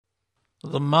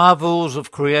The Marvels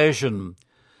of Creation.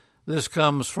 This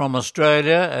comes from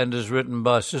Australia and is written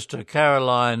by Sister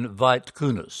Caroline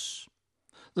Veit-Kunis.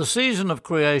 The season of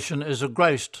creation is a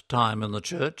graced time in the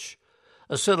Church,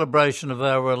 a celebration of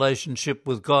our relationship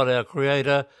with God our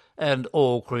Creator and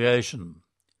all creation.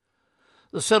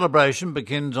 The celebration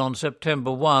begins on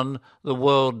September 1, the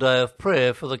World Day of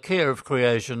Prayer for the Care of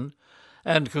Creation,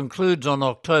 and concludes on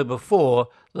October 4,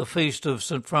 the feast of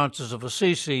St. Francis of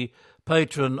Assisi,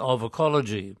 patron of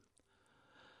ecology.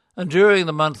 And during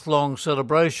the month-long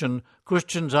celebration,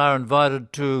 Christians are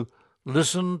invited to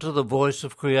listen to the voice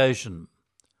of creation.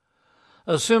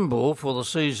 A symbol for the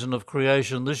season of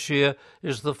creation this year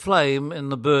is the flame in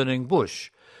the burning bush,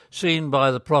 seen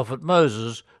by the prophet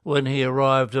Moses when he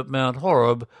arrived at Mount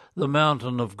Horeb, the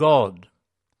mountain of God.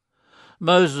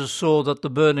 Moses saw that the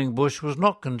burning bush was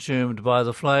not consumed by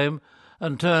the flame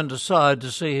and turned aside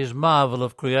to see his marvel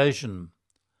of creation.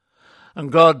 And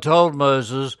God told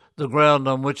Moses the ground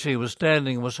on which he was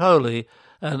standing was holy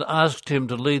and asked him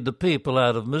to lead the people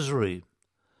out of misery.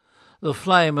 The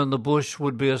flame in the bush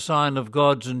would be a sign of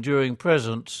God's enduring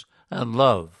presence and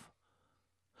love.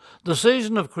 The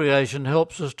season of creation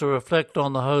helps us to reflect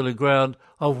on the holy ground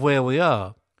of where we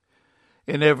are.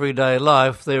 In everyday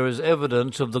life there is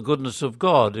evidence of the goodness of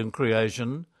God in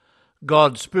creation.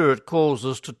 God's Spirit calls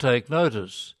us to take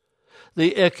notice.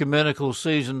 The ecumenical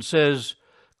season says,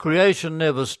 "Creation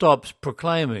never stops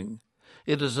proclaiming.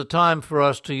 It is a time for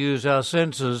us to use our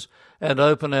senses and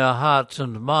open our hearts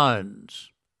and minds."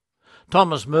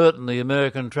 Thomas Merton, the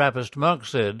American Trappist monk,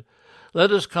 said,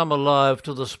 "Let us come alive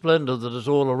to the splendour that is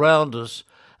all around us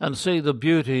and see the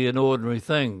beauty in ordinary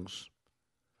things."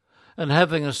 And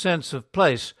having a sense of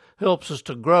place helps us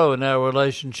to grow in our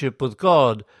relationship with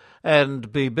God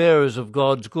and be bearers of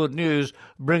God's good news,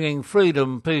 bringing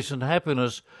freedom, peace and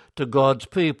happiness to God's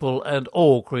people and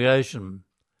all creation.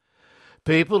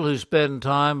 People who spend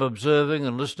time observing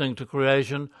and listening to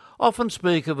creation often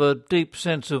speak of a deep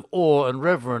sense of awe and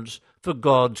reverence for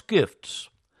God's gifts.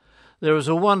 There is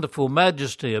a wonderful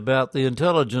majesty about the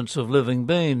intelligence of living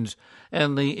beings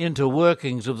and the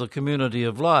interworkings of the community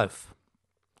of life.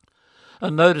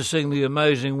 And noticing the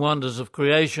amazing wonders of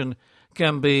creation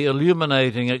can be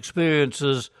illuminating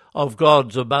experiences of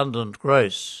God's abundant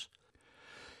grace.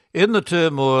 In the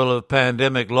turmoil of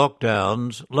pandemic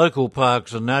lockdowns, local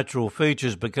parks and natural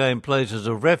features became places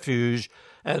of refuge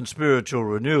and spiritual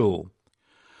renewal.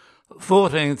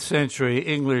 14th century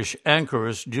English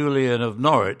anchorist Julian of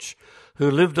Norwich,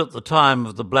 who lived at the time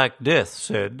of the Black Death,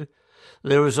 said,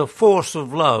 "There is a force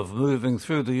of love moving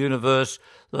through the universe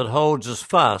that holds us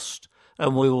fast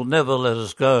and will never let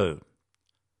us go."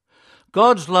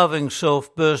 God's loving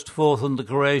self burst forth in the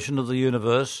creation of the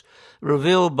universe,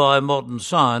 revealed by modern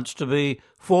science to be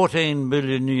 14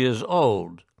 million years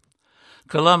old.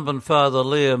 Columban Father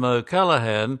Liam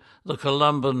O'Callaghan, the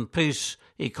Columban Peace,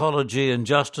 Ecology and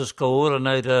Justice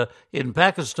Coordinator in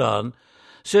Pakistan,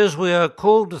 says we are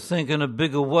called to think in a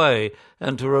bigger way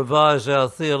and to revise our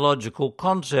theological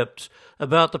concepts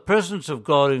about the presence of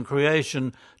God in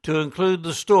creation to include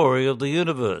the story of the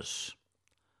universe.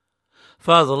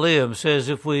 Father Liam says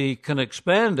if we can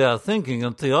expand our thinking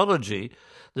and theology,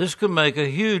 this can make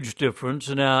a huge difference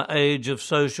in our age of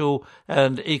social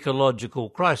and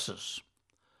ecological crisis.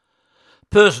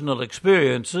 Personal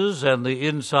experiences and the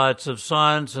insights of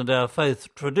science and our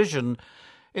faith tradition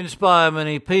inspire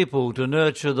many people to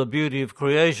nurture the beauty of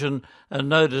creation and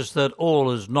notice that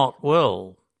all is not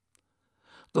well.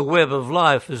 The web of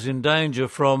life is in danger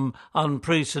from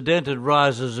unprecedented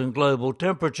rises in global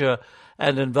temperature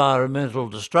and environmental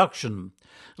destruction,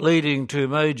 leading to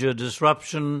major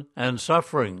disruption and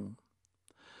suffering.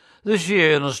 This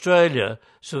year in Australia,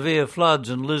 severe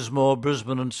floods in Lismore,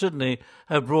 Brisbane and Sydney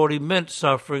have brought immense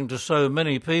suffering to so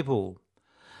many people.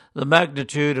 The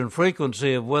magnitude and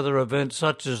frequency of weather events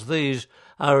such as these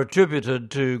are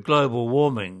attributed to global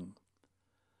warming.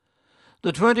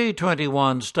 The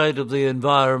 2021 State of the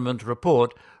Environment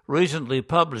report, recently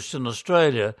published in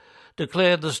Australia,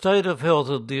 declared the state of health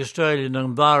of the Australian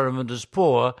environment as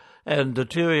poor and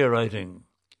deteriorating.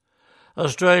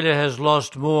 Australia has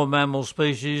lost more mammal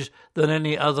species than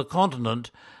any other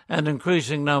continent, and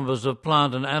increasing numbers of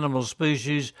plant and animal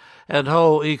species and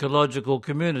whole ecological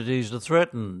communities are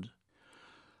threatened.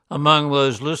 Among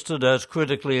those listed as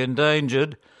critically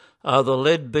endangered are the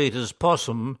leadbeater's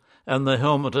possum and the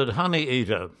helmeted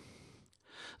honeyeater.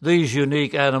 These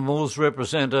unique animals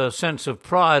represent a sense of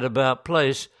pride about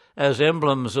place as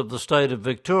emblems of the state of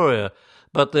Victoria,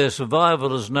 but their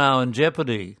survival is now in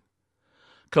jeopardy.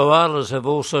 Koalas have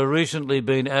also recently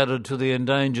been added to the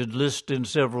endangered list in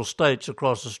several states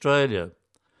across Australia.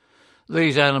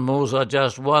 These animals are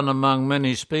just one among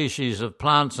many species of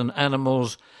plants and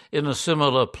animals in a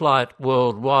similar plight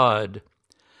worldwide.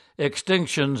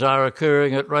 Extinctions are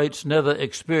occurring at rates never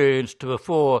experienced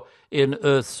before in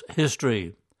Earth's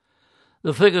history.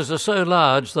 The figures are so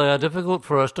large they are difficult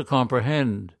for us to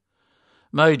comprehend.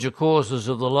 Major causes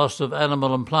of the loss of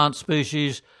animal and plant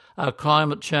species are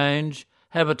climate change,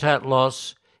 habitat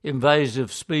loss,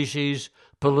 invasive species,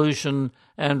 pollution,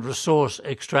 and resource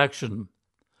extraction.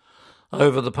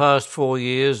 Over the past 4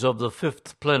 years of the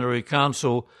 5th Plenary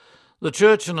Council, the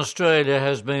Church in Australia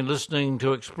has been listening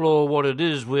to explore what it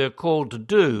is we are called to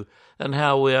do and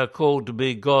how we are called to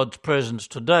be God's presence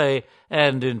today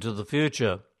and into the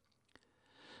future.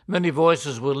 Many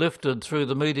voices were lifted through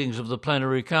the meetings of the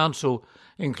Plenary Council,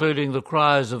 including the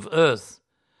cries of earth.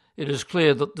 It is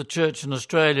clear that the Church in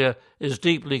Australia is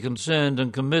deeply concerned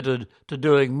and committed to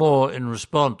doing more in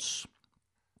response.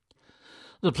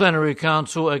 The Plenary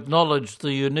Council acknowledged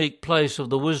the unique place of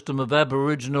the wisdom of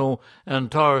Aboriginal and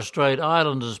Torres Strait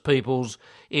Islanders peoples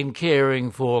in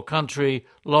caring for country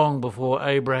long before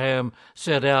Abraham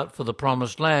set out for the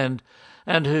Promised Land,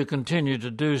 and who continue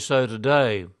to do so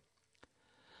today.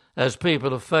 As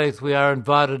people of faith, we are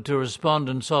invited to respond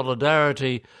in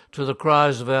solidarity to the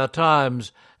cries of our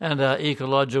times, and our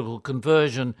ecological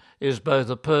conversion is both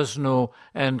a personal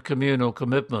and communal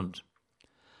commitment.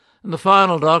 And the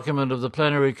final document of the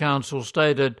Plenary Council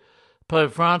stated,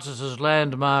 Pope Francis's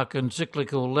landmark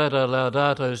encyclical letter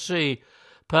Laudato Si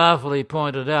powerfully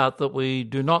pointed out that we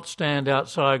do not stand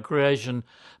outside creation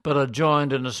but are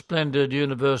joined in a splendid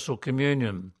universal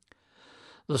communion.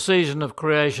 The season of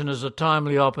creation is a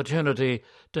timely opportunity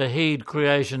to heed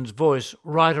creation's voice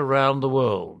right around the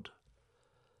world.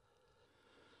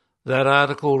 That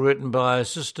article written by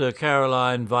Sister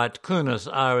Caroline Vaitkunis,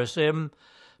 RSM,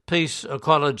 Peace,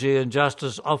 Ecology and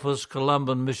Justice Office,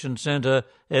 Columban Mission Centre,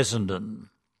 Essendon.